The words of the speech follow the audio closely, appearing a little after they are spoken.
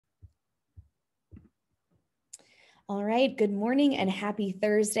All right, good morning and happy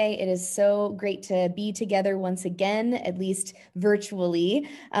Thursday. It is so great to be together once again, at least virtually.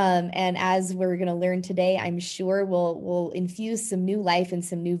 And as we're going to learn today, I'm sure we'll infuse some new life and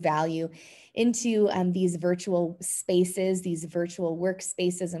some new value into these virtual spaces, these virtual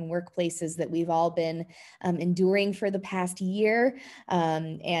workspaces and workplaces that we've all been enduring for the past year.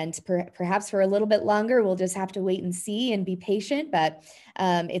 And perhaps for a little bit longer, we'll just have to wait and see and be patient. But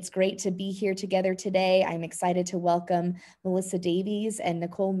it's great to be here together today. I'm excited to welcome Melissa Davies and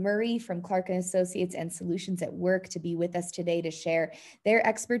Nicole Murray from Clark & Associates and Solutions at Work to be with us today to share their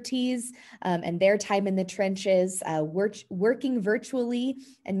expertise and their time in the trenches, working virtually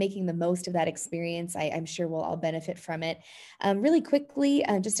and making the most of that experience. I'm sure we'll all benefit from it. Really quickly,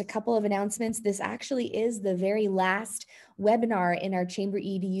 just a couple of announcements. This actually is the very last webinar in our Chamber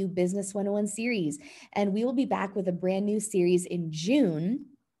EDU Business 101 series, and we will be back with a brand new series in June.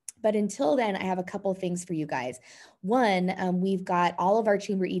 But until then, I have a couple things for you guys. One, we've got all of our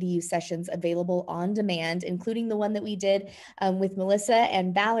Chamber EDU sessions available on demand, including the one that we did with Melissa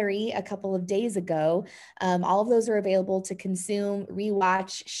and Valerie a couple of days ago. All of those are available to consume,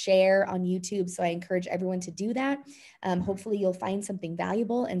 rewatch, share on YouTube. So I encourage everyone to do that. Hopefully you'll find something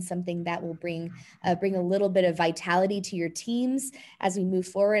valuable and something that will bring a little bit of vitality to your teams as we move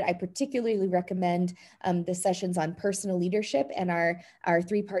forward. I particularly recommend the sessions on personal leadership and our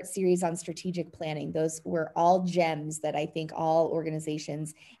three-part series on strategic planning. Those were all gems that I think all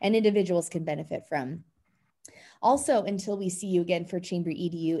organizations and individuals can benefit from. Also, until we see you again for Chamber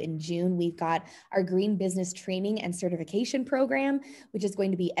EDU in June, we've got our Green Business Training and Certification Program, which is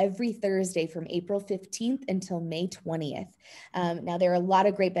going to be every Thursday from April 15th until May 20th. Now, there are a lot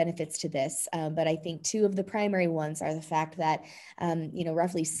of great benefits to this, but I think two of the primary ones are the fact that,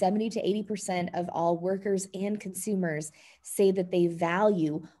 roughly 70 to 80% of all workers and consumers say that they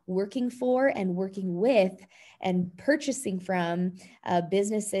value working for and working with and purchasing from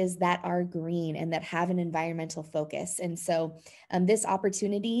businesses that are green and that have an environmental focus. And so this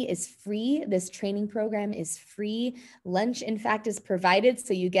opportunity is free. This training program is free. Lunch, in fact, is provided,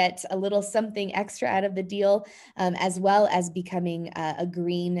 so you get a little something extra out of the deal, as well as becoming a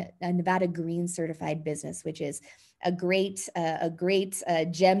Nevada Green certified business, which is a great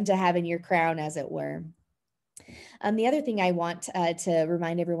gem to have in your crown, as it were. The other thing I want to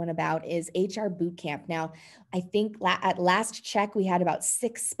remind everyone about is HR Bootcamp. Now, I think at last check, we had about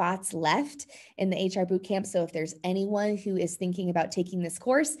 6 spots left in the HR Bootcamp. So if there's anyone who is thinking about taking this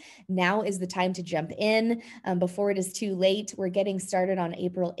course, now is the time to jump in before it is too late. We're getting started on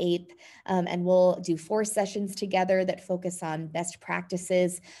April 8th, and we'll do 4 sessions together that focus on best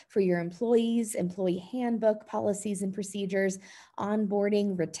practices for your employees, employee handbook, policies and procedures,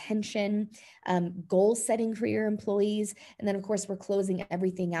 onboarding, retention, goal setting for your employees. And then, of course, we're closing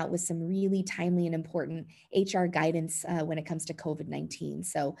everything out with some really timely and important HR guidance when it comes to COVID-19.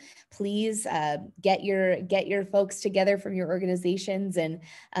 So please get your folks together from your organizations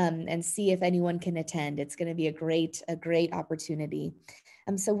and see if anyone can attend. It's going to be a great opportunity.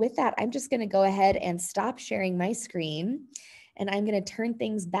 So with that, I'm just going to go ahead and stop sharing my screen, and I'm going to turn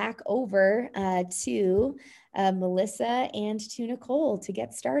things back over to Melissa and to Nicole to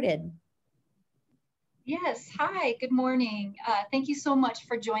get started. Yes, hi, good morning. Thank you so much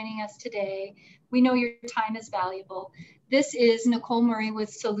for joining us today. We know your time is valuable. This is Nicole Murray with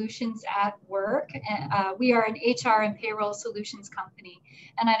Solutions at Work. We are an HR and payroll solutions company.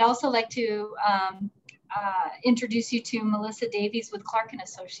 And I'd also like to introduce you to Melissa Davies with Clark &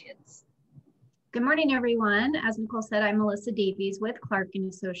 Associates. Good morning, everyone. As Nicole said, I'm Melissa Davies with Clark &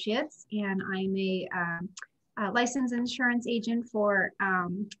 Associates, and I'm a licensed insurance agent for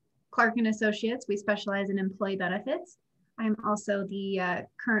Clark & Associates. We specialize in employee benefits. I'm also the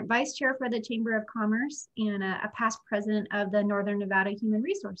current vice chair for the Chamber of Commerce and a past president of the Northern Nevada Human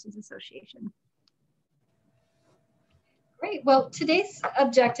Resources Association. Great. Well, today's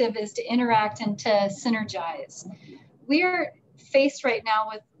objective is to interact and to synergize. We are faced right now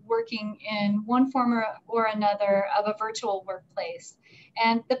with working in one form or another of a virtual workplace.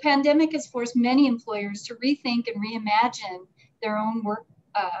 And the pandemic has forced many employers to rethink and reimagine their own work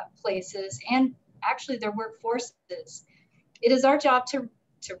places and actually their workforces. It is our job to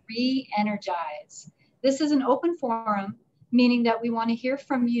re-energize. This is an open forum, meaning that we want to hear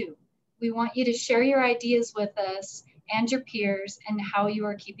from you. We want you to share your ideas with us and your peers and how you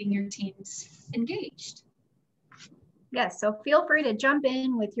are keeping your teams engaged. Yes, so feel free to jump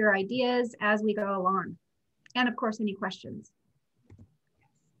in with your ideas as we go along. And of course, any questions.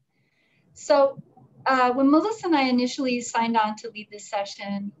 So when Melissa and I initially signed on to lead this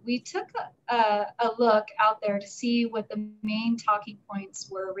session, we took a look out there to see what the main talking points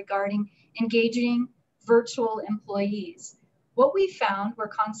were regarding engaging virtual employees. What we found were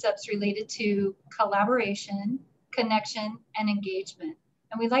concepts related to collaboration, connection, and engagement.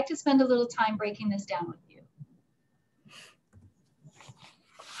 And we'd like to spend a little time breaking this down with you.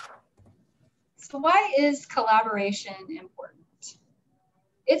 So why is collaboration important?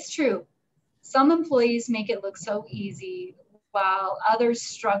 It's true. Some employees make it look so easy while others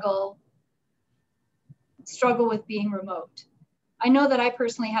struggle with being remote. I know that I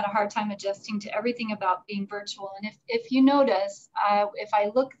personally had a hard time adjusting to everything about being virtual. And if you notice, if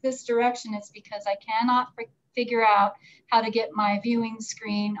I look this direction, it's because I cannot figure out how to get my viewing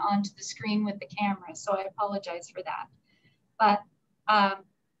screen onto the screen with the camera. So I apologize for that. But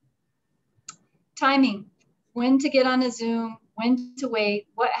timing, when to get on a Zoom, when to wait,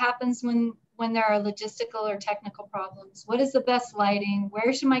 what happens when there are logistical or technical problems, what is the best lighting,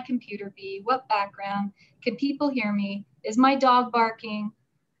 where should my computer be, what background, can people hear me, is my dog barking?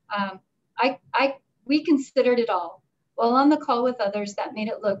 We considered it all. While on the call with others, that made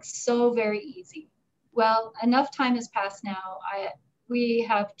it look so very easy. Well, enough time has passed now. We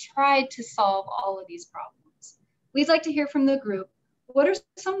have tried to solve all of these problems. We'd like to hear from the group. What are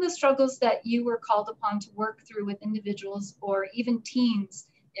some of the struggles that you were called upon to work through with individuals or even teams,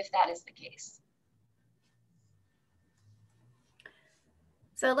 if that is the case?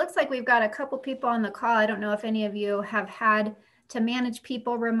 So it looks like we've got a couple people on the call. I don't know if any of you have had to manage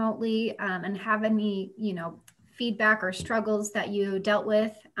people remotely and have any, feedback or struggles that you dealt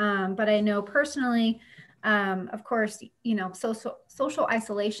with. But I know personally, of course, social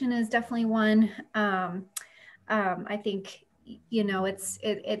isolation is definitely one. I think,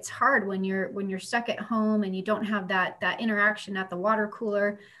 it's hard when you're stuck at home and you don't have that interaction at the water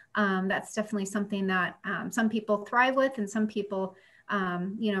cooler. That's definitely something that some people thrive with and some people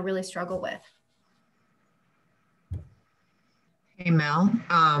really struggle with. Hey Mel,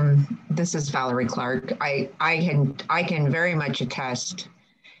 this is Valerie Clark. I can very much attest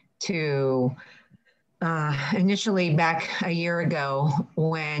to initially back a year ago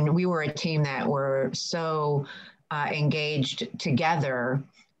when we were a team that were so engaged together.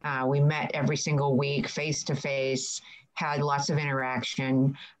 We met every single week, face to face, had lots of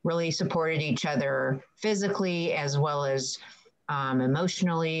interaction, really supported each other physically as well as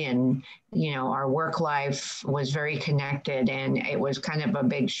emotionally, and our work life was very connected, and it was kind of a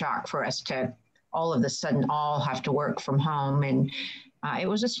big shock for us to all of a sudden all have to work from home, and it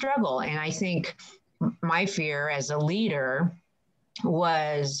was a struggle. And I think my fear as a leader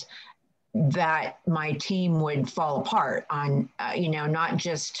was that my team would fall apart on not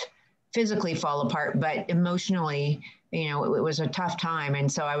just physically fall apart, but emotionally. It was a tough time.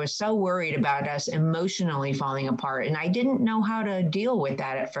 And so I was so worried about us emotionally falling apart. And I didn't know how to deal with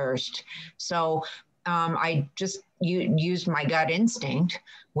that at first. So I just used my gut instinct,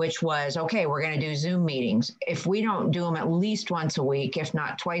 which was, okay, we're going to do Zoom meetings. If we don't do them at least once a week, if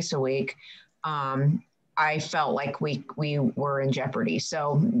not twice a week, I felt like we were in jeopardy.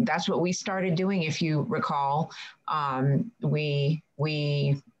 So that's what we started doing. If you recall, we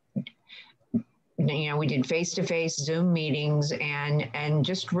did face-to-face Zoom meetings and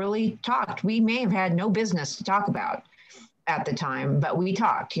just really talked. We may have had no business to talk about at the time, but we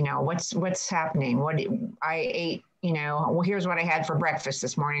talked, what's happening, what I ate, well, here's what I had for breakfast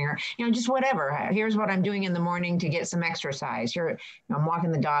this morning, or, just whatever. Here's what I'm doing in the morning to get some exercise. Here, I'm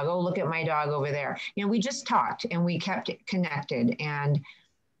walking the dog. Oh, look at my dog over there. We just talked and we kept it connected. And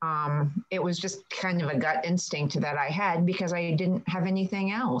it was just kind of a gut instinct that I had because I didn't have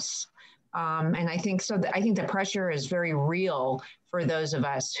anything else. And I think so. I think the pressure is very real for those of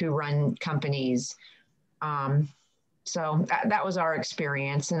us who run companies. So that was our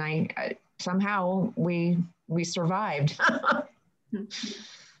experience, and I somehow we survived. Well,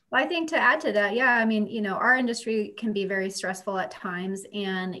 I think to add to that, yeah, I mean, our industry can be very stressful at times,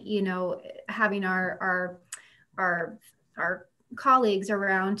 and having our colleagues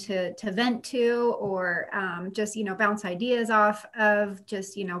around to vent to, or just bounce ideas off of,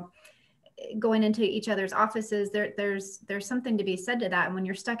 just going into each other's offices, there's something to be said to that. And when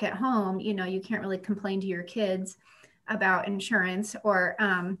you're stuck at home, you can't really complain to your kids about insurance, or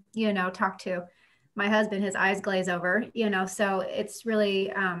talk to my husband, his eyes glaze over, so it's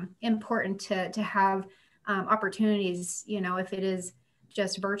really important to have opportunities, if it is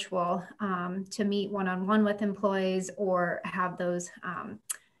just virtual, to meet one-on-one with employees, or have those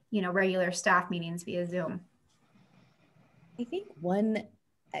regular staff meetings via Zoom. I think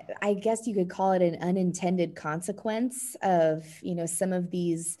I guess you could call it an unintended consequence of, some of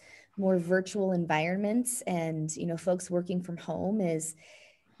these more virtual environments and, folks working from home is,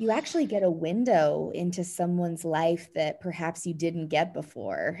 you actually get a window into someone's life that perhaps you didn't get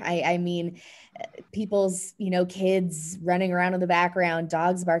before. I mean, people's, kids running around in the background,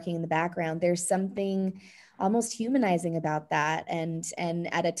 dogs barking in the background. There's something almost humanizing about that. And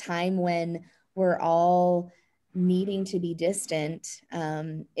at a time when we're all needing to be distant,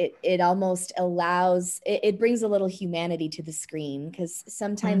 it almost allows, it brings a little humanity to the screen, because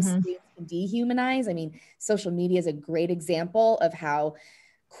sometimes screens can dehumanize. I mean, social media is a great example of how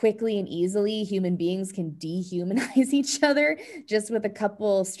quickly and easily human beings can dehumanize each other just with a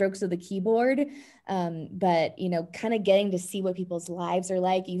couple strokes of the keyboard. But kind of getting to see what people's lives are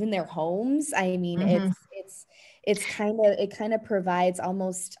like, even their homes. I mean, it kind of provides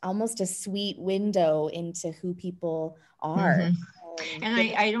almost a sweet window into who people are.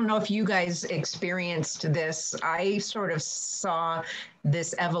 And I don't know if you guys experienced this. I sort of saw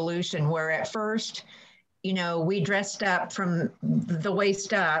this evolution where at first, we dressed up from the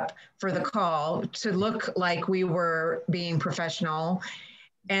waist up for the call to look like we were being professional.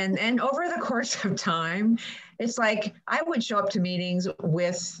 And over the course of time, it's like I would show up to meetings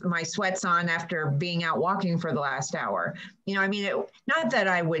with my sweats on after being out walking for the last hour. Not that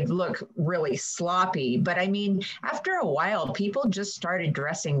I would look really sloppy, but I mean, after a while, people just started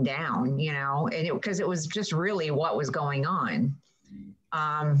dressing down, because it was just really what was going on.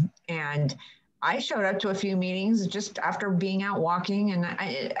 And I showed up to a few meetings just after being out walking, and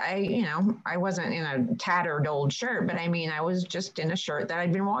I wasn't in a tattered old shirt, but I mean, I was just in a shirt that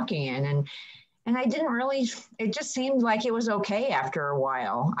I'd been walking in, and I didn't really, it just seemed like it was okay after a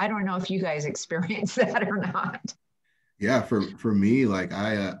while. I don't know if you guys experienced that or not. Yeah, for me, like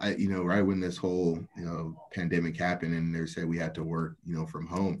I right when this whole, pandemic happened and they said we had to work, from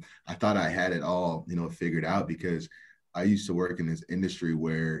home, I thought I had it all, figured out, because I used to work in this industry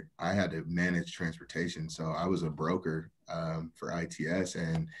where I had to manage transportation. So I was a broker for ITS.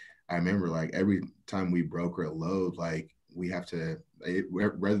 And I remember like every time we broker a load, like we have to,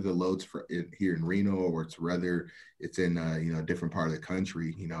 whether the load's here in Reno or whether it's in a different part of the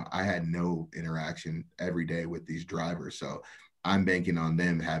country, I had no interaction every day with these drivers. So I'm banking on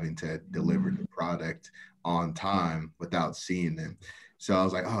them having to deliver the product on time without seeing them. So I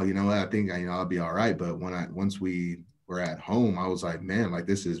was like, oh, you know what? I think I'll be all right. But once we were at home, I was like, man, like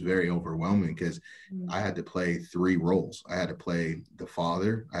this is very overwhelming, because I had to play 3 roles. I had to play the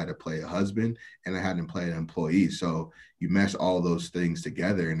father, I had to play a husband, and I had to play an employee. So you mesh all those things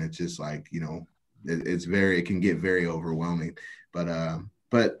together, and it's just like, it can get very overwhelming. But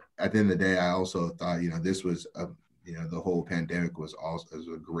at the end of the day, I also thought, this was the whole pandemic was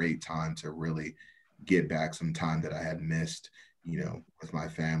a great time to really get back some time that I had missed, with my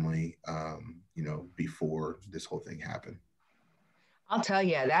family, before this whole thing happened. I'll tell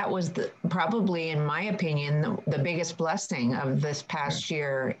you, that was probably, in my opinion, the biggest blessing of this past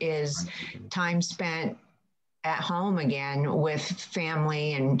year is time spent at home again with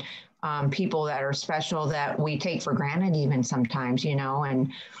family and people that are special that we take for granted even sometimes,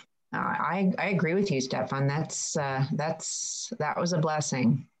 and I agree with you, Stefan. That was a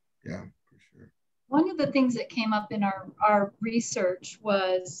blessing. Yeah. One of the things that came up in our research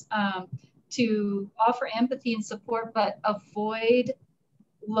was to offer empathy and support, but avoid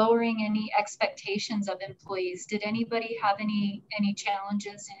lowering any expectations of employees. Did anybody have any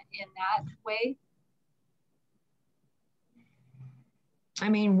challenges in that way? I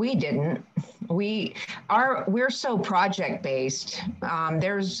mean, we didn't. We're so project based.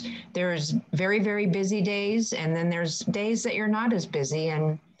 There's very, very busy days, and then there's days that you're not as busy.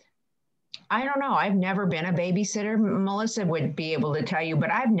 And I don't know. I've never been a babysitter. Melissa would be able to tell you, but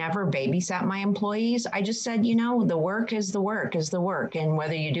I've never babysat my employees. I just said, the work is the work is the work. And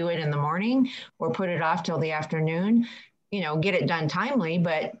whether you do it in the morning or put it off till the afternoon, get it done timely.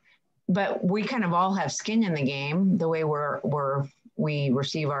 But we kind of all have skin in the game the way we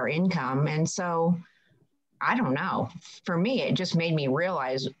receive our income. And so I don't know. For me, it just made me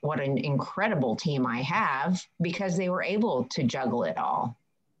realize what an incredible team I have, because they were able to juggle it all.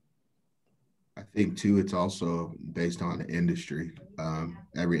 I think too, it's also based on the industry.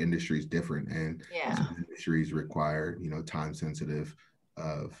 Every industry is different, and some industries require, time sensitive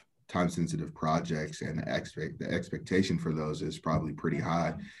projects, and the expectation for those is probably pretty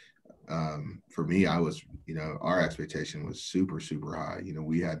high. For me, our expectation was super, super high.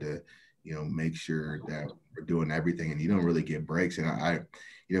 We had to, make sure that we're doing everything, and you don't really get breaks. And I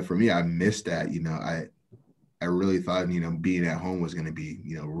for me, I missed that. I really thought, being at home was going to be,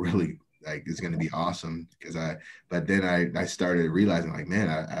 really like it's going to be awesome but then I started realizing like, man,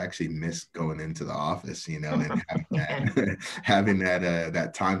 I actually miss going into the office, you know, and having that, having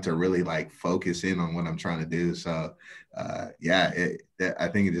that time to really like focus in on what I'm trying to do. So I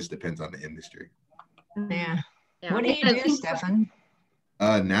think it just depends on the industry. Yeah. What do you do, Stefan?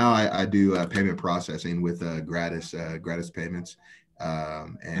 Now I do payment processing with Gratis Payments.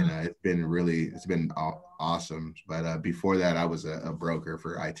 It's been awesome. But before that, I was a broker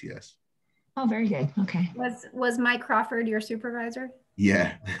for ITS. Oh, very good. Okay. Was Mike Crawford your supervisor?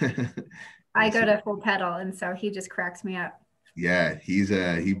 Yeah. I go to Full Pedal, and so he just cracks me up. Yeah,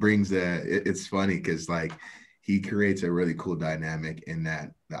 he brings it's funny because like he creates a really cool dynamic in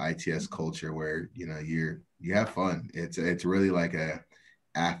that the ITS culture where, you know, you have fun. It's really like a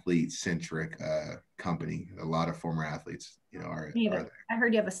athlete centric company. A lot of former athletes, you know, are there. I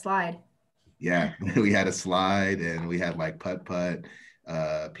heard you have a slide. Yeah, we had a slide and we had like putt,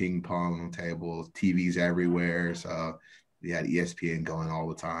 ping pong tables, TVs everywhere. So we had ESPN going all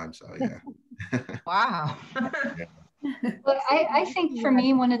the time. So yeah. Wow. Yeah. Well, I think for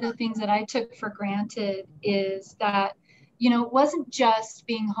me, one of the things that I took for granted is that, you know, it wasn't just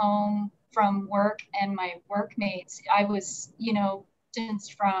being home from work and my workmates. I was, you know,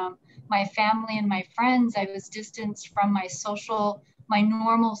 distanced from my family and my friends. I was distanced from my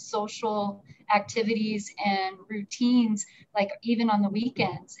normal social activities and routines, like even on the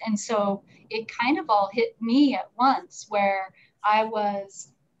weekends. And so it kind of all hit me at once where I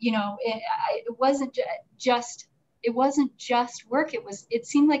was, you know, it wasn't just work. It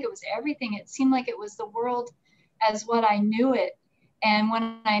seemed like it was everything. It seemed like it was the world as what I knew it. And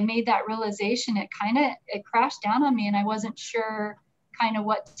when I made that realization, it crashed down on me and I wasn't sure kind of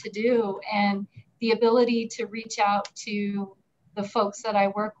what to do. And the ability to reach out to the folks that I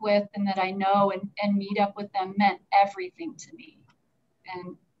work with and that I know and meet up with them meant everything to me.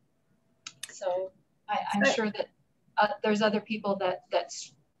 And so I'm sure that there's other people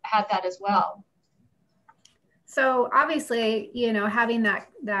that's had that as well. So obviously, you know, having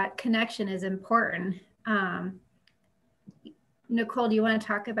that connection is important. Nicole, do you want to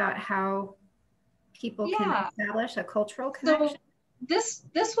talk about how people can establish a cultural connection? So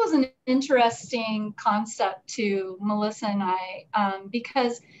this was an interesting concept to Melissa and I,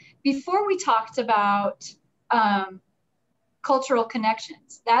 because before we talked about cultural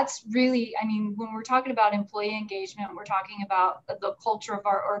connections, that's really, I mean, when we're talking about employee engagement, we're talking about the culture of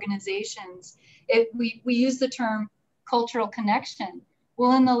our organizations. We use the term cultural connection.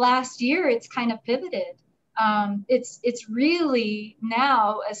 Well, in the last year, it's kind of pivoted. It's really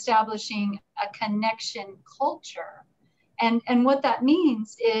now establishing a connection culture. And what that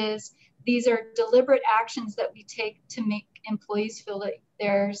means is these are deliberate actions that we take to make employees feel that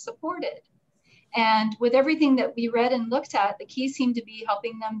they're supported. And with everything that we read and looked at, the key seemed to be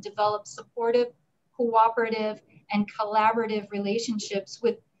helping them develop supportive, cooperative, and collaborative relationships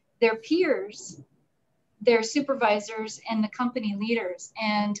with their peers, their supervisors, and the company leaders.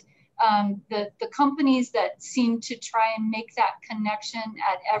 And the companies that seem to try and make that connection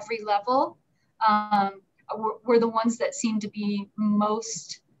at every level were the ones that seemed to be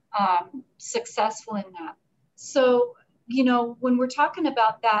most successful in that. So, you know, when we're talking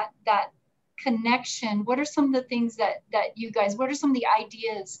about that connection, what are some of the things that you guys, what are some of the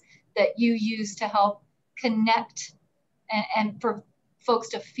ideas that you use to help connect and for folks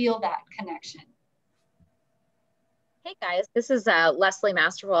to feel that connection? Hey guys, this is Leslie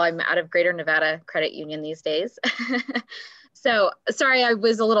Masterwell. I'm out of Greater Nevada Credit Union these days. So sorry, I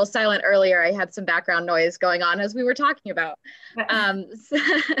was a little silent earlier. I had some background noise going on as we were talking about.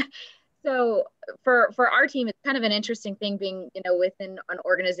 So for our team, it's kind of an interesting thing being, you know, within an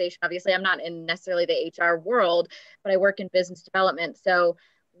organization. Obviously, I'm not in necessarily the HR world, but I work in business development. So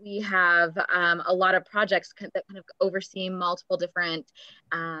we have a lot of projects that kind of oversee multiple different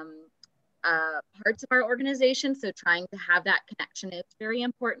parts of our organization. So trying to have that connection is very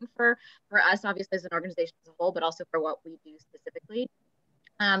important for us, obviously as an organization as a whole, but also for what we do specifically.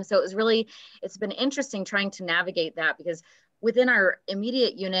 So it's been interesting trying to navigate that because within our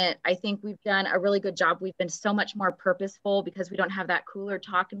immediate unit, I think we've done a really good job. We've been so much more purposeful because we don't have that cooler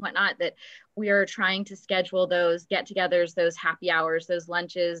talk and whatnot, that we are trying to schedule those get-togethers, those happy hours, those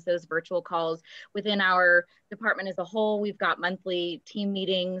lunches, those virtual calls. Within our department as a whole, we've got monthly team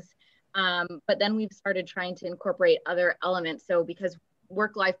meetings, but then we've started trying to incorporate other elements. So because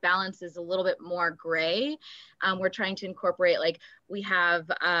work-life balance is a little bit more gray. We're trying to incorporate, like, we have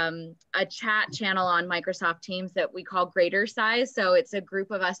a chat channel on Microsoft Teams that we call Greater Size. So it's a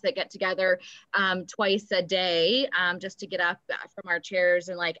group of us that get together twice a day just to get up from our chairs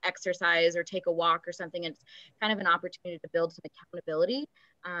and like exercise or take a walk or something. It's kind of an opportunity to build some accountability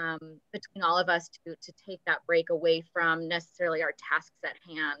between all of us to take that break away from necessarily our tasks at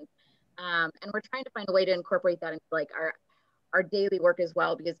hand. And we're trying to find a way to incorporate that into like our daily work as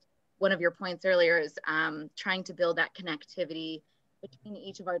well, because one of your points earlier is trying to build that connectivity between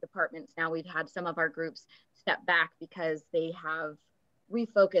each of our departments. Now we've had some of our groups step back because they have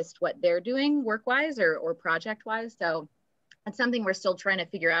refocused what they're doing work-wise or project-wise. So that's something we're still trying to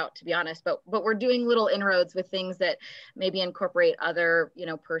figure out, to be honest, but we're doing little inroads with things that maybe incorporate other, you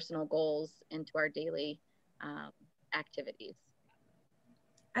know, personal goals into our daily activities.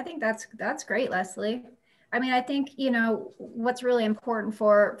 I think that's great, Leslie. I mean, I think, you know, what's really important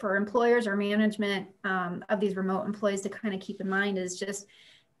for employers or management of these remote employees to kind of keep in mind is just,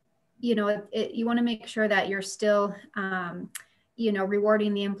 you know, you want to make sure that you're still, you know,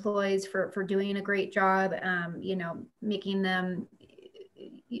 rewarding the employees for doing a great job, you know, making them,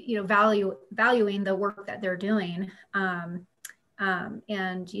 you know, valuing the work that they're doing,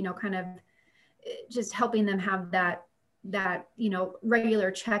 and, you know, kind of just helping them have that, you know,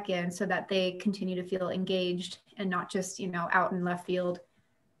 regular check-in so that they continue to feel engaged and not just, you know, out in left field,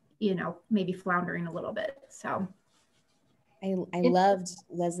 you know, maybe floundering a little bit. So I loved,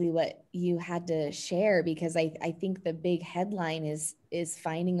 Leslie, what you had to share, because I think the big headline is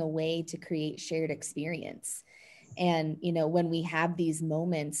finding a way to create shared experience. And, you know, when we have these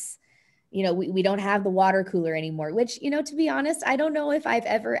moments, you know, we don't have the water cooler anymore, which, you know, to be honest, I don't know if I've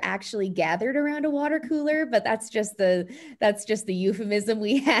ever actually gathered around a water cooler, but that's just the euphemism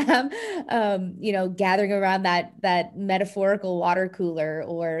we have, you know, gathering around that metaphorical water cooler,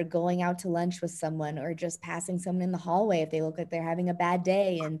 or going out to lunch with someone, or just passing someone in the hallway if they look like they're having a bad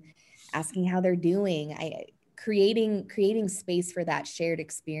day and asking how they're doing. Creating space for that shared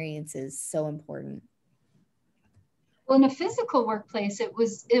experience is so important. Well, in a physical workplace, it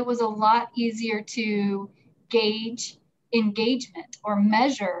was a lot easier to gauge engagement or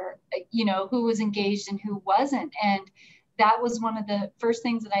measure, you know, who was engaged and who wasn't. And that was one of the first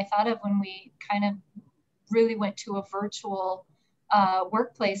things that I thought of when we kind of really went to a virtual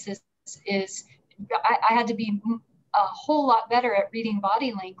workplace is I had to be a whole lot better at reading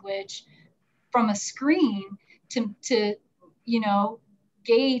body language from a screen to you know,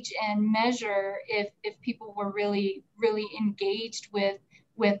 gauge and measure if people were really engaged with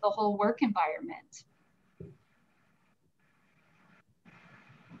the whole work environment.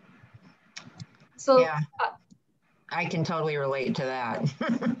 So yeah, I can totally relate to that.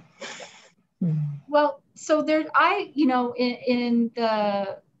 Well, so there, you know, in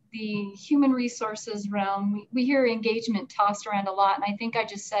the human resources realm, we hear engagement tossed around a lot, and I think I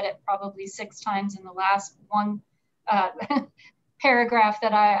just said it probably 6 times in the last one paragraph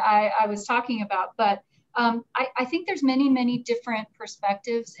that I was talking about. But I think there's many different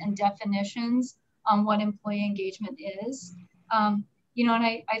perspectives and definitions on what employee engagement is. You know, and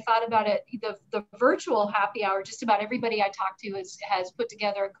I thought about it, the virtual happy hour, just about everybody I talked to has put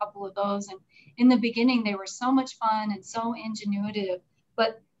together a couple of those. And in the beginning, they were so much fun and so ingenuitive,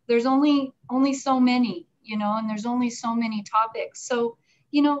 but there's only so many, you know, and there's only so many topics. So,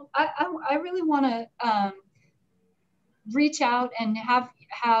 you know, I really want to reach out and have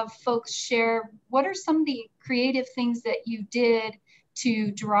folks share what are some of the creative things that you did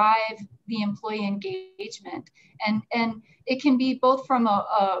to drive the employee engagement. And it can be both from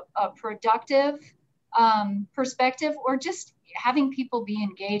a productive perspective or just having people be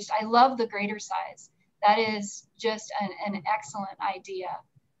engaged. I love the greater size. That is just an excellent idea.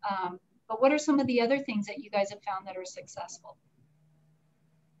 But what are some of the other things that you guys have found that are successful?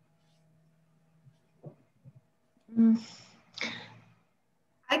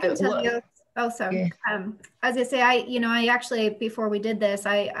 I can tell you. Oh, sorry. Yeah. As I say, I actually, before we did this,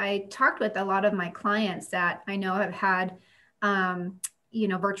 I talked with a lot of my clients that I know have had, you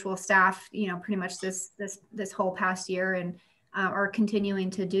know, virtual staff, you know, pretty much this whole past year, and are continuing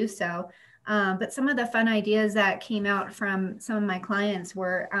to do so. But some of the fun ideas that came out from some of my clients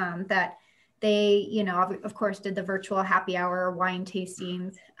were that they, you know, of course, did the virtual happy hour, wine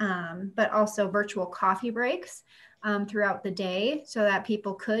tastings, but also virtual coffee breaks throughout the day, so that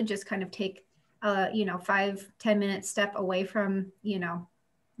people could just kind of take, you know, 5-10 minute step away from, you know,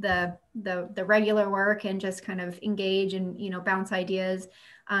 the regular work and just kind of engage and, you know, bounce ideas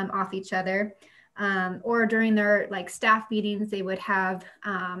off each other. Or during their like staff meetings, they would have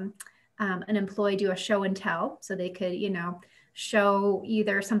an employee do a show and tell, so they could, you know, show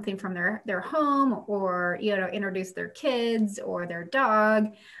either something from their home, or, you know, introduce their kids or their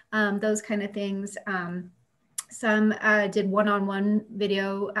dog, those kind of things. Some did one-on-one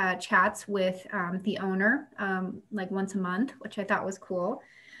video chats with the owner, like once a month, which I thought was cool.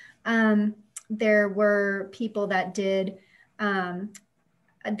 There were people that did,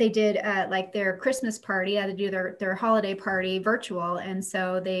 they did like their Christmas party, had to do their holiday party virtual. And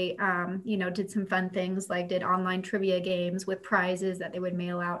so they, you know, did some fun things, like did online trivia games with prizes that they would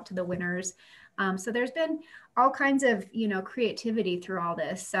mail out to the winners. So there's been all kinds of, you know, creativity through all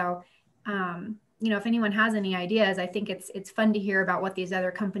this. So, you know, if anyone has any ideas, I think it's fun to hear about what these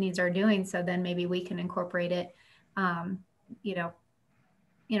other companies are doing. So then maybe we can incorporate it, you know,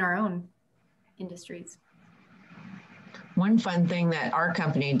 in our own industries. One fun thing that our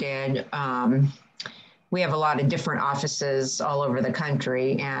company did, we have a lot of different offices all over the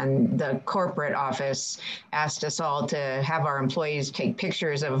country, and the corporate office asked us all to have our employees take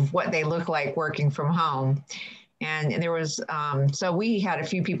pictures of what they look like working from home. And there was, so we had a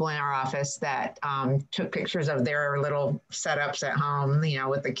few people in our office that took pictures of their little setups at home, you know,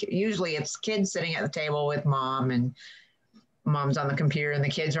 with usually it's kids sitting at the table with mom, and mom's on the computer and the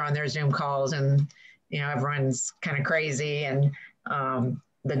kids are on their Zoom calls, and, you know, everyone's kind of crazy, and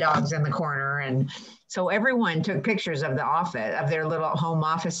the dog's in the corner. And so everyone took pictures of the office, of their little home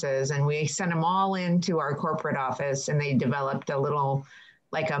offices, and we sent them all into our corporate office, and they developed a little,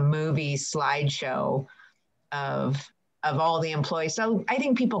 like a movie slideshow of all the employees. So I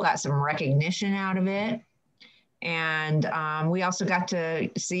think people got some recognition out of it. And we also got to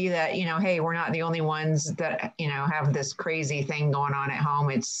see that, you know, hey, we're not the only ones that, you know, have this crazy thing going on at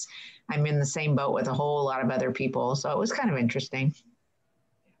home. I'm in the same boat with a whole lot of other people. So it was kind of interesting.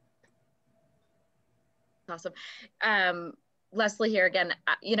 Awesome. Leslie here again.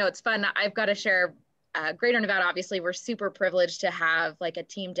 You know, it's fun. I've got to share Greater Nevada, obviously, we're super privileged to have like a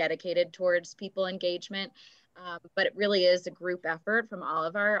team dedicated towards people engagement. But it really is a group effort from all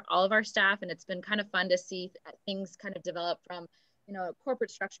of our staff, and it's been kind of fun to see things kind of develop from, you know, corporate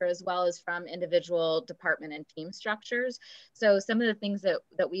structure as well as from individual department and team structures. So some of the things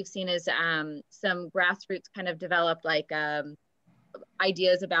that we've seen is some grassroots kind of developed, like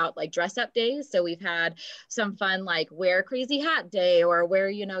ideas about like dress up days. So we've had some fun, like wear crazy hat day, or wear,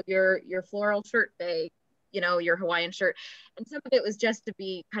 you know, your floral shirt day, you know, your Hawaiian shirt. And some of it was just to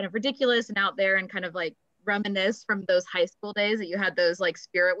be kind of ridiculous and out there and kind of like reminisce from those high school days that you had those like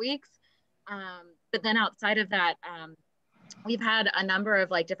spirit weeks. But then outside of that, we've had a number of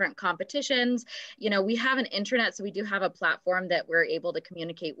like different competitions. You know, we have an intranet, so we do have a platform that we're able to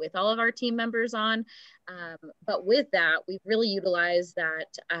communicate with all of our team members on. But with that, we've really utilized that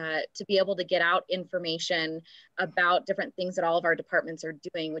to be able to get out information about different things that all of our departments are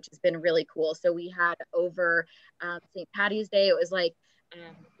doing, which has been really cool. So we had over St. Patty's Day, it was like,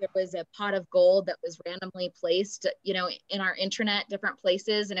 there was a pot of gold that was randomly placed, you know, in our intranet, different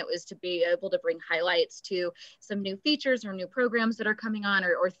places. And it was to be able to bring highlights to some new features or new programs that are coming on,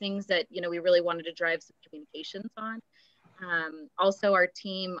 or things that, you know, we really wanted to drive some communications on. Also,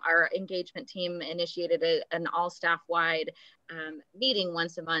 our engagement team initiated an all staff wide meeting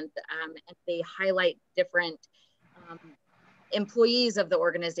once a month, and they highlight different employees of the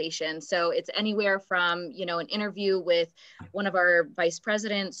organization. So it's anywhere from, you know, an interview with one of our vice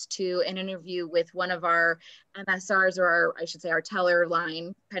presidents to an interview with one of our MSRs, or I should say our teller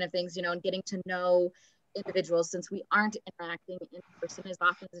line kind of things, you know, and getting to know individuals, since we aren't interacting in person as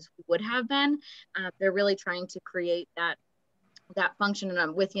often as we would have been. They're really trying to create that function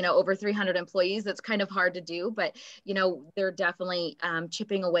with, you know, over 300 employees. That's kind of hard to do, but, you know, they're definitely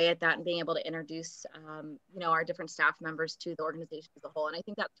chipping away at that and being able to introduce, you know, our different staff members to the organization as a whole. And I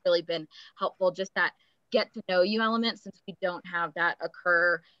think that's really been helpful, just that get to know you element, since we don't have that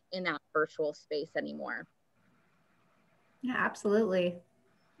occur in that virtual space anymore. Yeah, absolutely.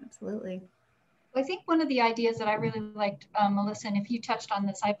 Absolutely. I think one of the ideas that I really liked, Melissa, and if you touched on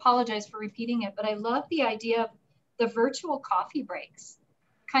this, I apologize for repeating it, but I love the idea of the virtual coffee breaks,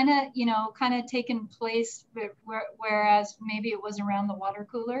 kind of taking place, whereas maybe it was around the water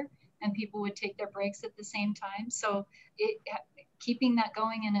cooler and people would take their breaks at the same time. So keeping that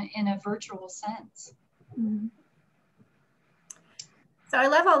going in a virtual sense. Mm-hmm. So I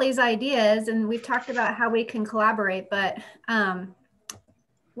love all these ideas, and we've talked about how we can collaborate, but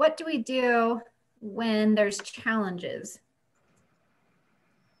what do we do when there's challenges?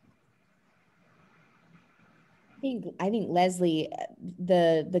 I think Leslie,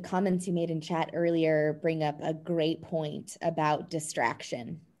 the comments you made in chat earlier bring up a great point about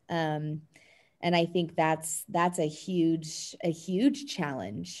distraction. And I think that's a huge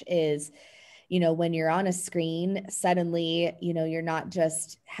challenge, is, when you're on a screen, suddenly, you're not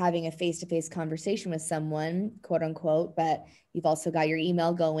just having a face-to-face conversation with someone, quote unquote, but you've also got your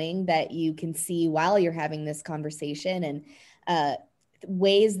email going that you can see while you're having this conversation, and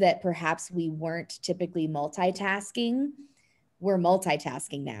ways that perhaps we weren't typically multitasking. We're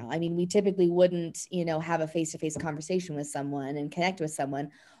multitasking now. I mean, we typically wouldn't, have a face-to-face conversation with someone and connect with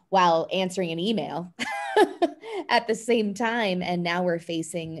someone while answering an email at the same time. And now we're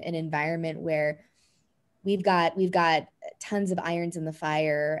facing an environment where we've got tons of irons in the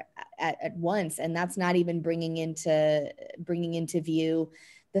fire at once. And that's not even bringing into view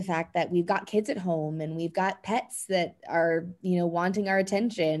the fact that we've got kids at home and we've got pets that are, wanting our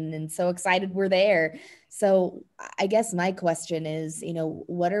attention and so excited we're there. So I guess my question is,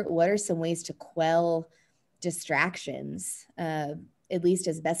 what are some ways to quell distractions, at least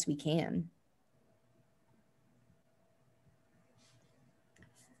as best we can?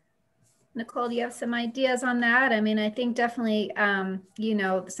 Nicole, do you have some ideas on that? I mean, I think definitely,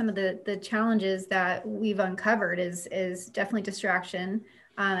 some of the challenges that we've uncovered is definitely distraction,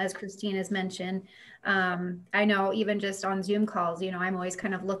 as Kristine has mentioned. I know even just on Zoom calls, I'm always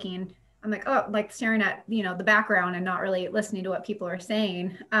kind of looking, I'm like, oh, like staring at, the background and not really listening to what people are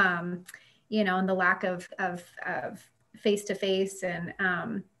saying, and the lack of face-to-face and,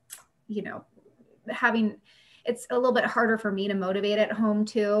 having, it's a little bit harder for me to motivate at home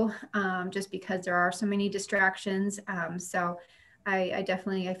too, just because there are so many distractions. So I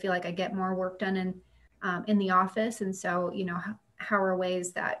definitely, I feel like I get more work done in the office. And so, how are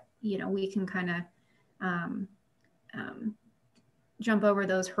ways that, we can kind of jump over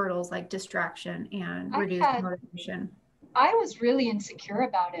those hurdles like distraction and reduce motivation? I was really insecure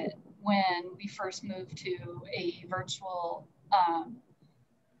about it when we first moved to a virtual,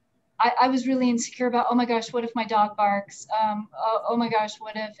 I was really insecure about, oh my gosh, what if my dog barks? Oh my gosh,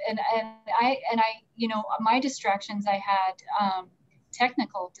 what if, and I, my distractions, I had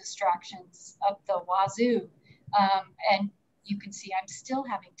technical distractions up the wazoo. And you can see I'm still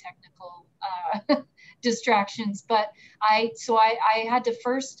having technical distractions, but I had to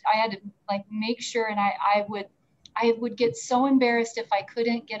like make sure, and I would get so embarrassed if I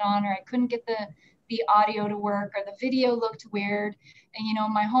couldn't get on, or I couldn't get the audio to work, or the video looked weird.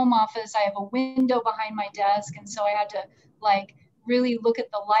 And my home office, I have a window behind my desk, and so I had to like really look at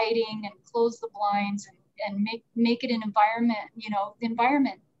the lighting and close the blinds and make it an environment. The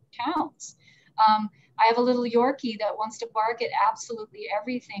environment counts. I have a little Yorkie that wants to bark at absolutely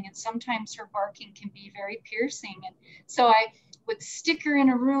everything, and sometimes her barking can be very piercing. And so I would stick her in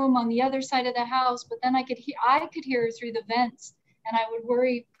a room on the other side of the house, but then I could hear her through the vents, and I would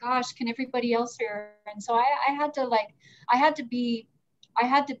worry, gosh, can everybody else hear her? And so I had to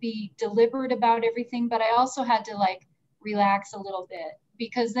be deliberate about everything, but I also had to like relax a little bit,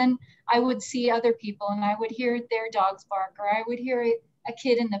 because then I would see other people and I would hear their dogs bark, or I would hear a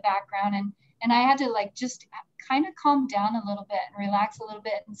kid in the background, and I had to like just kind of calm down a little bit and relax a little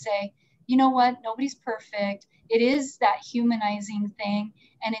bit and say, you know what, nobody's perfect. It is that humanizing thing,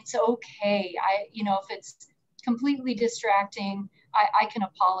 and it's okay. If it's completely distracting, I can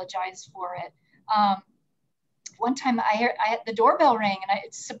apologize for it. One time the doorbell rang, and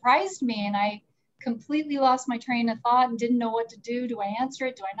it surprised me, and I completely lost my train of thought and didn't know what to do. Do I answer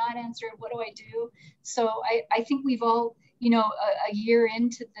it? Do I not answer it? What do I do? So I think we've all, a year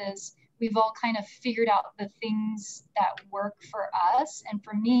into this, we've all kind of figured out the things that work for us. And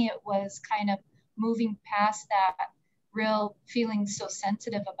for me, it was kind of moving past that real feeling so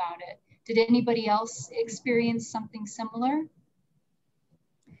sensitive about it. Did anybody else experience something similar?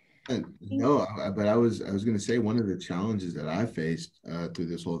 No, but I was going to say one of the challenges that I faced through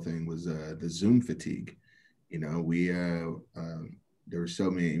this whole thing was the Zoom fatigue. We there were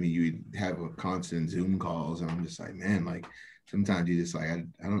so many. I mean, you have a constant Zoom calls, and I'm just like, man, like sometimes you just like I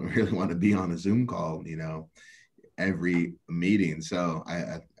don't really want to be on a Zoom call, every meeting. So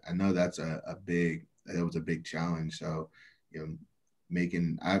I know that's it was a big challenge. So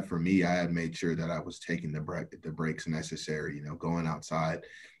for me, I had made sure that I was taking the breaks necessary. Going outside,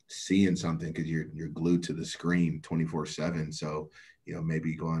 seeing something, because you're glued to the screen 24/7. So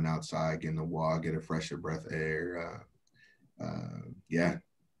maybe going outside, getting a walk, get a fresher breath of air. Yeah,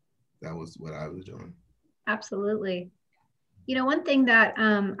 that was what I was doing. Absolutely. One thing that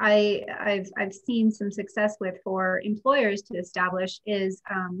I've seen some success with for employers to establish is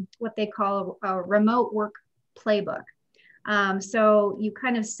what they call a remote work playbook. So you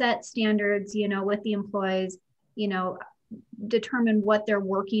kind of set standards, with the employees, determine what their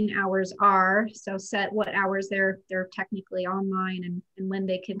working hours are. So set what hours they're technically online, and when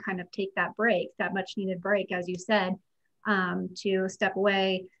they can kind of take that break, that much needed break, as you said, to step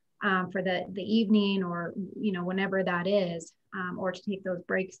away, for the evening, or, you know, whenever that is, or to take those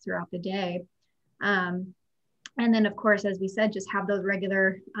breaks throughout the day. And then, of course, as we said, just have those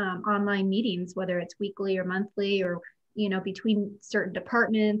regular online meetings, whether it's weekly or monthly, or, you know, between certain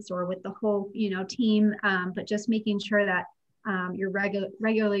departments or with the whole, you know, team, but just making sure that you're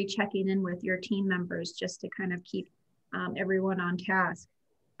regularly checking in with your team members just to kind of keep everyone on task.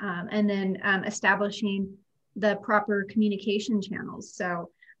 And then establishing the proper communication channels. So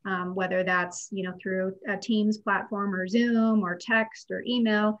whether that's, you know, through a Teams platform or Zoom or text or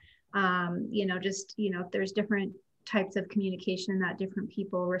email, you know, just, you know, there's different types of communication that different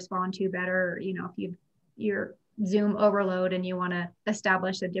people respond to better. You know, if you're Zoom overload and you want to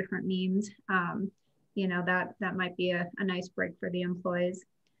establish a different means, you know, that might be a nice break for the employees.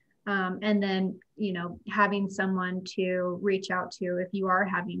 And then, you know, having someone to reach out to if you are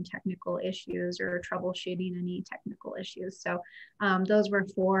having technical issues or troubleshooting any technical issues. So those were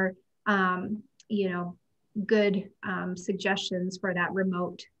 4, you know, good suggestions for that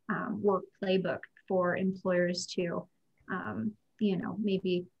remote work playbook for employers to, you know,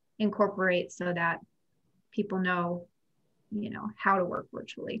 maybe incorporate so that people know, you know, how to work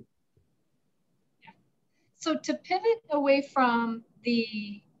virtually. So to pivot away from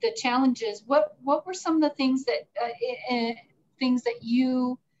the challenges, what were some of the things that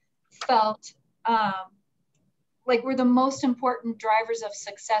you felt like were the most important drivers of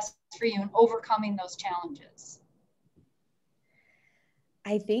success for you in overcoming those challenges?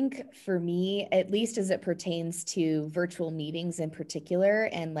 I think for me, at least as it pertains to virtual meetings in particular,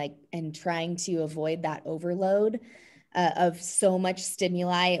 and trying to avoid that overload of so much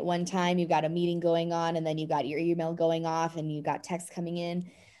stimuli at one time. You've got a meeting going on, and then you've got your email going off, and you've got text coming in.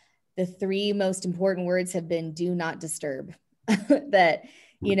 The 3 most important words have been do not disturb. That,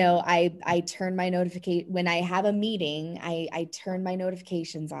 you know, I turn my notification when I have a meeting, I turn my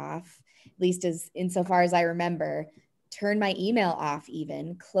notifications off, at least as insofar as I remember. Turn my email off,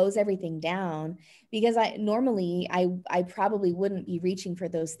 even close everything down, because I probably wouldn't be reaching for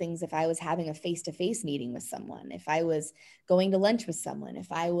those things if I was having a face-to-face meeting with someone, if I was going to lunch with someone,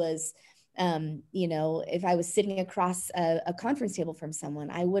 if I was, you know, if I was sitting across a conference table from someone.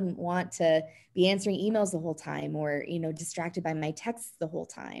 I wouldn't want to be answering emails the whole time, or, you know, distracted by my texts the whole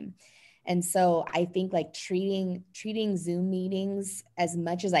time. And so I think like treating Zoom meetings as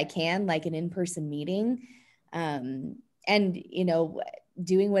much as I can like an in-person meeting, and, you know,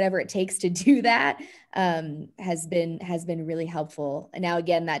 doing whatever it takes to do that has been really helpful. And now,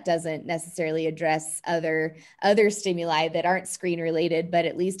 again, that doesn't necessarily address other stimuli that aren't screen related, but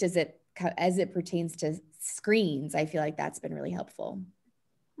at least as it pertains to screens, I feel like that's been really helpful.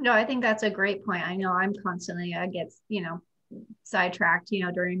 No, I think that's a great point. I know I'm constantly, I get, you know, sidetracked, you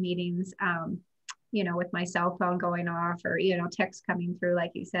know, during meetings, you know, with my cell phone going off, or, you know, text coming through,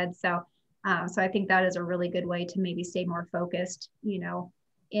 like you said. So I think that is a really good way to maybe stay more focused, you know,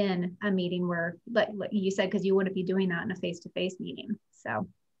 in a meeting where, like you said, because you wouldn't be doing that in a face-to-face meeting. So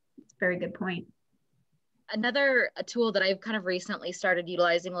it's a very good point. Another tool that I've kind of recently started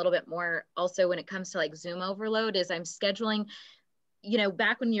utilizing a little bit more also when it comes to like Zoom overload is I'm scheduling, you know,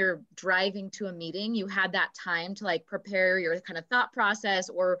 back when you're driving to a meeting, you had that time to like prepare your kind of thought process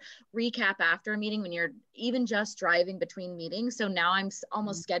or recap after a meeting when you're even just driving between meetings. So now I'm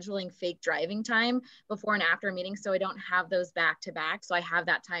almost scheduling fake driving time before and after a meeting, so I don't have those back to back. So I have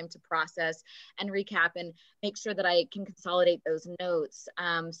that time to process and recap and make sure that I can consolidate those notes,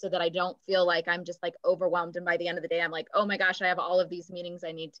 so that I don't feel like I'm just like overwhelmed. And by the end of the day, I'm like, oh my gosh, I have all of these meetings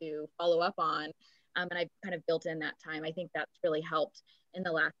I need to follow up on. And I've kind of built in that time. I think that's really helped in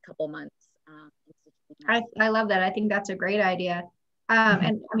the last couple months. I love that. I think that's a great idea.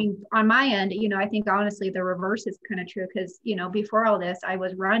 And I mean, on my end, you know, I think honestly the reverse is kind of true, because, you know, before all this, I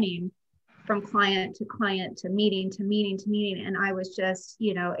was running from client to client to meeting to meeting to meeting, and I was just,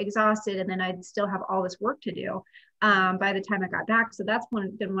 you know, exhausted, and then I'd still have all this work to do by the time I got back. So that's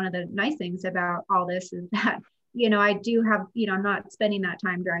been one of the nice things about all this, is that, you know, I do have, you know, I'm not spending that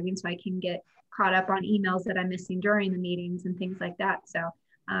time driving, so I can get caught up on emails that I'm missing during the meetings and things like that. So,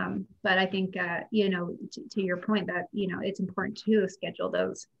 but I think, you know, to your point that, you know, it's important to schedule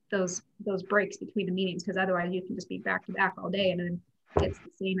those breaks between the meetings, because otherwise you can just be back to back all day, and then it's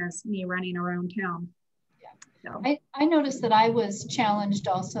the same as me running around town. Yeah. So. I noticed that I was challenged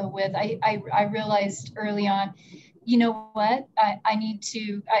also with, I realized early on, you know what,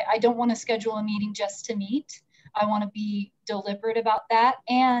 I don't want to schedule a meeting just to meet. I want to be deliberate about that.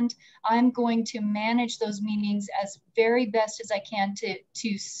 And I'm going to manage those meetings as very best as I can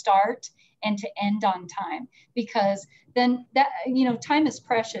to start and to end on time, because then that, you know, time is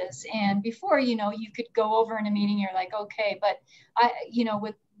precious. And before, you know, you could go over in a meeting, you're like, okay, but you know,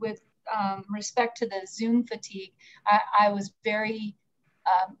 respect to the Zoom fatigue, I was very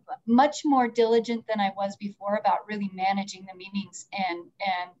much more diligent than I was before about really managing the meetings and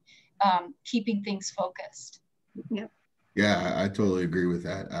keeping things focused. Yeah. Yeah, I totally agree with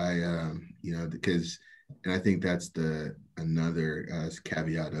that. You know, because, and I think that's another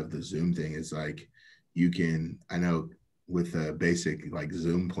caveat of the Zoom thing is like, I know with a basic like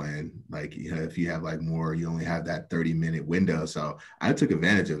Zoom plan, like, you know, if you have like more, you only have that 30-minute window. So I took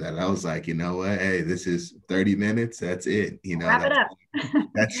advantage of that. I was like, you know what, hey, this is 30 minutes. That's it. You know, Wrap it up.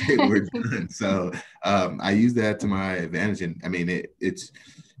 That's it. We're done. So I use that to my advantage. And I mean, it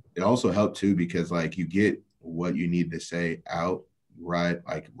also helped too, because like you get what you need to say out right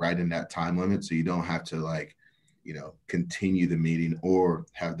in that time limit. So you don't have to like, you know, continue the meeting or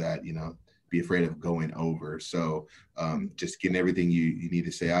have that, you know, be afraid of going over. So just getting everything you need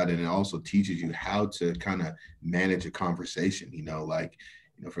to say out. And it also teaches you how to kind of manage a conversation, you know, like,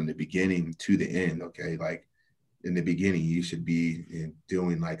 you know, from the beginning to the end. Okay. Like in the beginning, you should be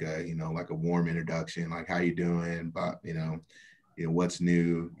doing like a, you know, like a warm introduction, like how you doing, but you know, what's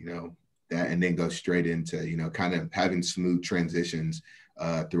new, you know, that, and then go straight into, you know, kind of having smooth transitions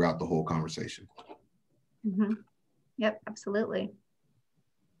throughout the whole conversation. Mm-hmm. Yep, absolutely.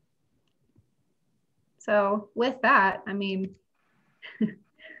 So with that, I mean,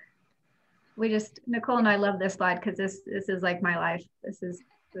 Nicole and I love this slide because this is like my life.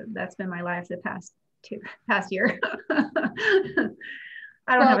 That's been my life the past year.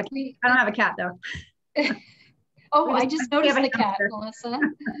 I don't have a cat though. Oh, I just noticed the cat, Melissa.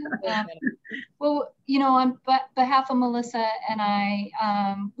 Well, you know, on behalf of Melissa and I,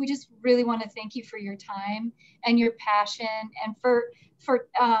 we just really want to thank you for your time and your passion, and for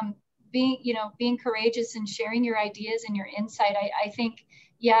being courageous and sharing your ideas and your insight. I think,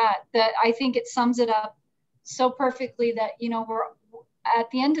 yeah, I think it sums it up so perfectly that, you know, we're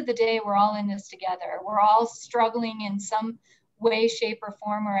at the end of the day, we're all in this together. We're all struggling in some way, shape, or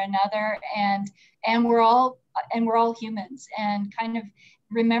form or another, and we're all humans, and kind of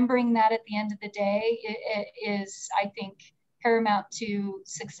remembering that at the end of the day it is, I think, paramount to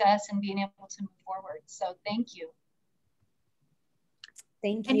success and being able to move forward. So thank you.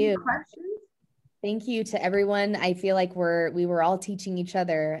 Thank Any you. questions? Thank you to everyone. I feel like we were all teaching each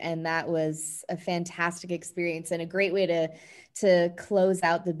other, and that was a fantastic experience and a great way to close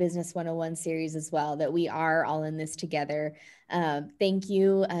out the Business 101 series as well, that we are all in this together. Thank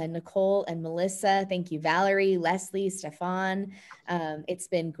you, Nicole and Melissa. Thank you, Valerie, Leslie, Stefan. It's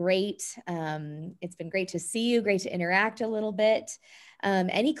been great. It's been great to see you, great to interact a little bit.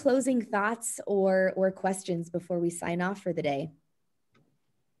 Any closing thoughts or questions before we sign off for the day?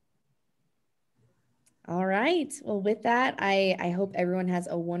 All right. Well, with that, I hope everyone has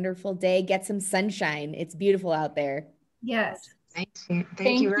a wonderful day. Get some sunshine. It's beautiful out there. Yes.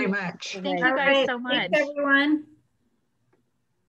 Thank you very much. Thank you guys so much. Thanks, everyone.